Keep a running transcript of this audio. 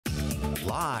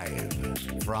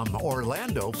Live from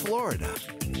Orlando, Florida,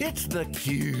 it's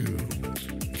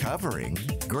theCUBE. Covering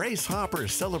Grace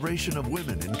Hopper's celebration of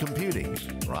women in computing.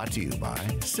 Brought to you by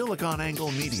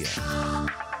SiliconANGLE Media.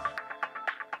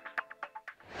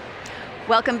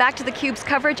 Welcome back to theCUBE's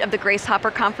coverage of the Grace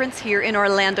Hopper Conference here in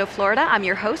Orlando, Florida. I'm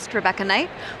your host, Rebecca Knight.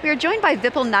 We are joined by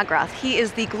Vipul Nagrath. He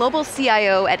is the Global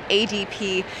CIO at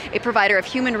ADP, a provider of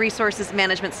human resources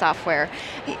management software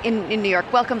in New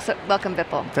York. Welcome,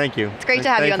 Vipul. Thank you. It's great to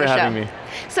have you on the show. Thanks for having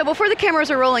me. So before the cameras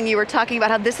are rolling, you were talking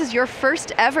about how this is your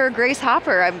first ever Grace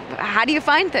Hopper. How do you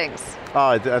find things?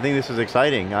 I think this is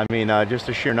exciting. I mean, just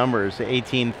the sheer numbers,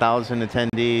 18,000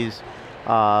 attendees,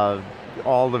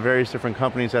 all the various different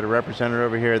companies that are represented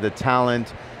over here, the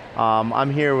talent. I'm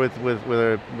here with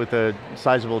a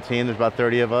sizable team, there's about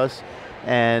 30 of us,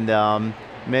 and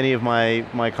many of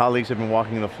my colleagues have been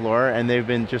walking the floor, and they've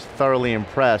been just thoroughly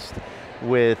impressed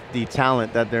with the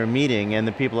talent that they're meeting and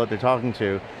the people that they're talking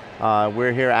to.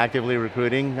 We're here actively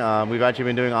recruiting. We've actually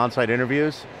been doing on-site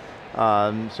interviews.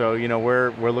 So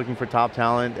we're looking for top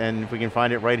talent, and if we can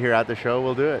find it right here at the show,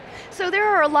 we'll do it. So there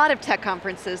are a lot of tech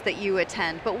conferences that you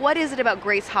attend, but what is it about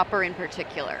Grace Hopper in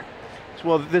particular?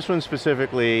 Well, this one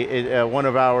specifically, one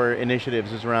of our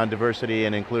initiatives is around diversity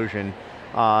and inclusion.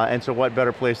 And so what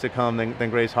better place to come than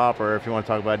Grace Hopper if you want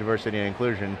to talk about diversity and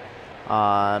inclusion.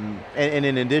 And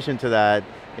in addition to that,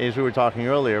 as we were talking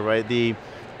earlier, right, the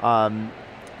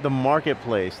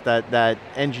marketplace that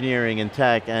engineering and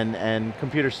tech and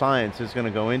computer science is going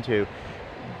to go into,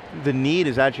 the need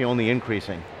is actually only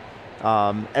increasing.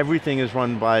 Everything is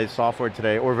run by software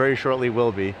today, or very shortly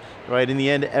will be, right? In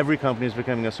the end, every company is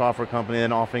becoming a software company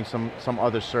and offering some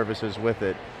other services with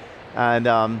it.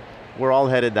 And we're all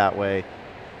headed that way.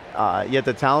 Yet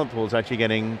the talent pool is actually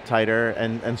getting tighter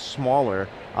and smaller,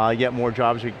 yet more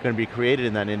jobs are going to be created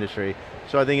in that industry.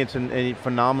 So I think it's a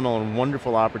phenomenal and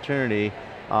wonderful opportunity,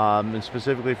 and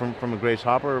specifically from a Grace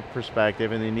Hopper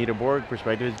perspective and the Anita Borg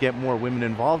perspective, is get more women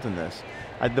involved in this.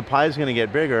 The pie is going to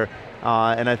get bigger,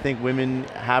 and I think women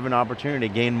have an opportunity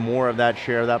to gain more of that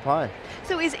share of that pie.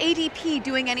 So is ADP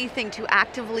doing anything to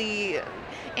actively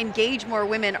engage more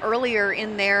women earlier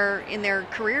in their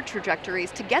career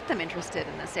trajectories to get them interested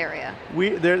in this area?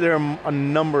 There are a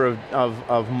number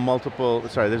of multiple,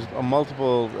 there's a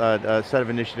multiple set of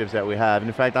initiatives that we have. And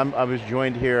in fact, I was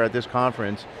joined here at this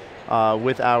conference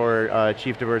with our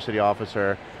Chief Diversity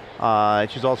Officer.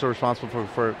 She's also responsible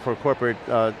for corporate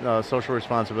social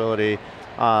responsibility.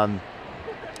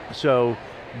 So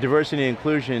diversity and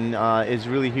inclusion is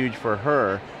really huge for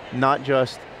her, not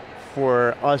just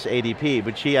for us ADP,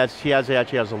 but she actually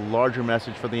has a larger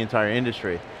message for the entire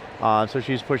industry. So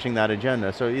she's pushing that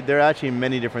agenda. So there are actually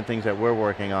many different things that we're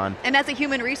working on. And as a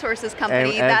human resources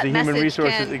company, that message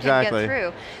can get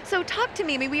through. So talk to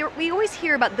me, I mean, we always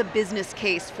hear about the business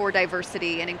case for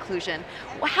diversity and inclusion.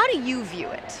 How do you view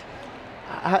it?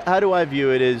 How do I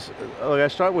view it is, look, I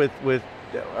start with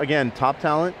again, top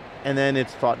talent, and then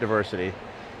it's thought diversity.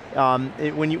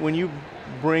 When you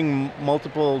bring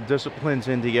multiple disciplines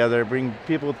in together, bring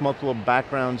people with multiple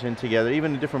backgrounds in together,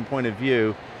 even a different point of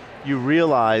view, you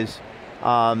realize,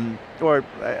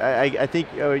 I think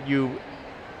you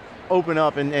open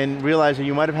up and realize that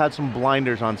you might have had some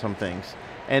blinders on some things,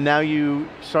 and now you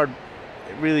start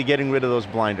really getting rid of those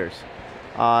blinders.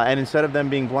 And instead of them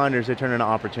being blinders, they turn into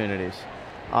opportunities.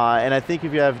 And I think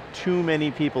if you have too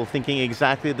many people thinking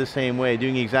exactly the same way,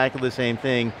 doing exactly the same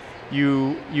thing,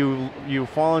 you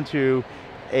fall into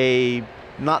a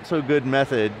not so good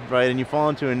method, right? And you fall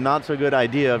into a not so good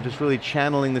idea of just really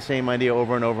channeling the same idea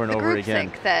over and over and over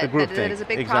again. The groupthink that is a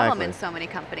big problem in so many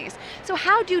companies. So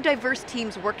how do diverse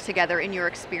teams work together in your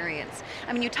experience?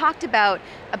 I mean, you talked about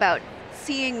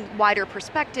seeing wider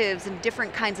perspectives and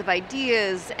different kinds of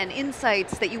ideas and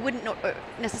insights that you wouldn't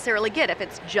necessarily get if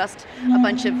it's just a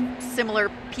bunch of similar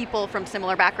people from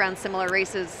similar backgrounds, similar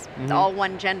races, all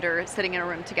one gender sitting in a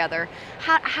room together.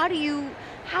 How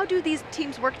do these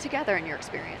teams work together in your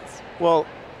experience? Well,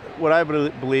 what I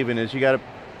believe in is you got to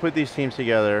put these teams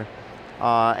together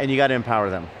and you got to empower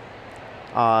them.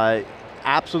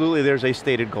 Absolutely, there's a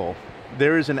stated goal.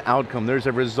 There is an outcome, there's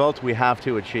a result we have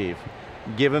to achieve.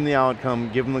 Give them the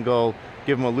outcome, give them the goal,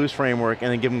 give them a loose framework,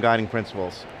 and then give them guiding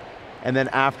principles. And then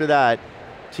after that,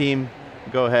 team,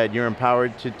 go ahead, you're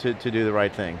empowered to do the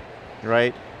right thing,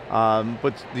 right?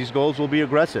 But these goals will be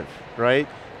aggressive, right?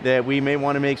 That we may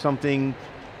want to make something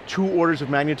 2 orders of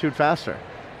magnitude faster,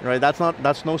 right?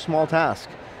 That's no small task.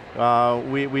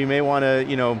 We may want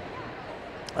to,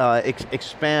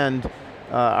 expand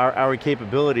our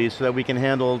capabilities so that we can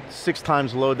handle 6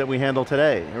 times the load that we handle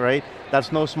today, right?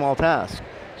 That's no small task.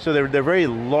 So they're very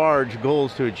large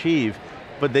goals to achieve,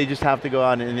 but they just have to go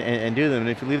out and do them. And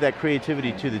if you leave that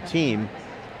creativity to the team,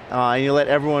 and you let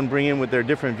everyone bring in with their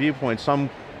different viewpoints, some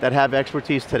that have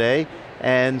expertise today,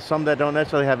 and some that don't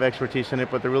necessarily have expertise in it,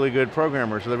 but they're really good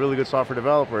programmers, or they're really good software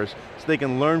developers, so they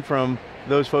can learn from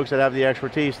those folks that have the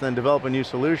expertise, then develop a new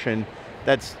solution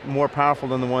that's more powerful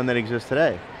than the one that exists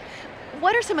today.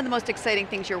 What are some of the most exciting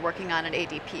things you're working on at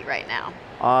ADP right now?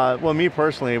 Well, me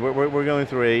personally, we're going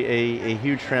through a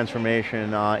huge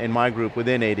transformation in my group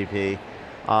within ADP,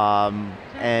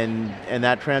 and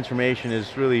that transformation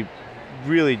is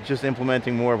really just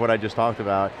implementing more of what I just talked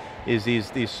about, is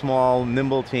these small,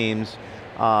 nimble teams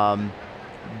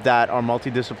that are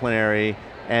multidisciplinary,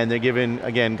 and they're given,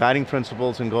 again, guiding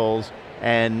principles and goals,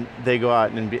 and they go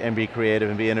out and be creative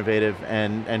and be innovative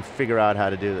and figure out how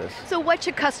to do this. So what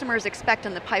should customers expect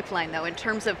in the pipeline though, in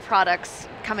terms of products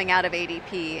coming out of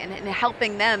ADP and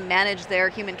helping them manage their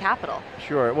human capital?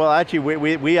 Sure, well actually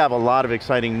we have a lot of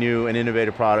exciting new and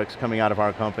innovative products coming out of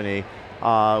our company,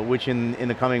 which in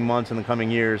the coming months and the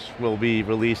coming years will be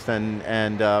released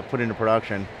and put into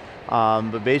production.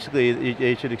 But basically,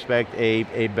 they should expect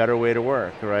a better way to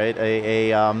work, right?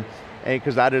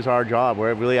 Because that is our job.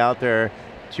 We're really out there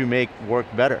to make work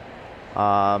better.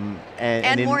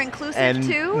 And more inclusive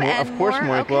too? Of course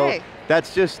more, okay. Well,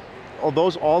 that's just,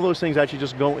 all those things actually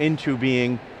just go into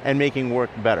being and making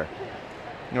work better,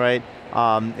 right?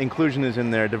 Inclusion is in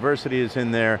there, diversity is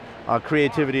in there,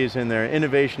 creativity is in there,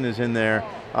 innovation is in there,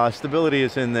 stability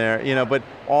is in there, but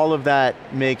all of that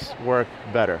makes work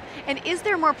better. And is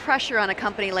there more pressure on a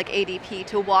company like ADP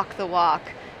to walk the walk?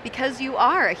 Because you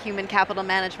are a human capital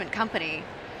management company.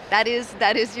 That is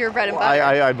your bread and butter.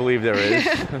 I believe there is,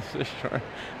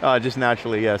 sure. Just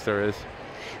naturally, yes, there is.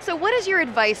 So what is your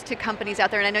advice to companies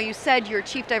out there? And I know you said your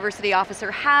Chief Diversity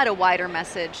Officer had a wider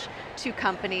message to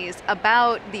companies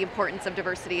about the importance of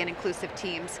diversity and inclusive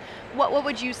teams. What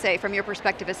would you say from your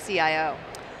perspective as CIO?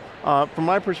 From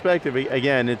my perspective,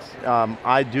 again,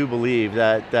 I do believe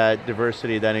that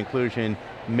diversity, that inclusion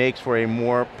makes for a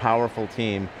more powerful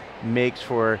team, makes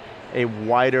for a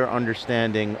wider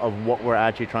understanding of what we're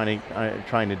actually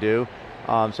trying to do.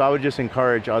 So I would just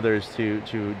encourage others to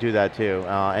do that too,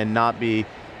 and not be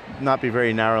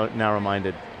very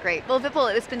narrow-minded. Great. Well,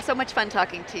 Vipul, it's been so much fun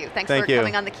talking to you. Thanks for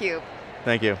coming on theCUBE.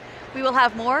 Thank you. We will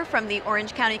have more from the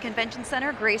Orange County Convention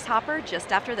Center, Grace Hopper,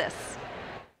 just after this.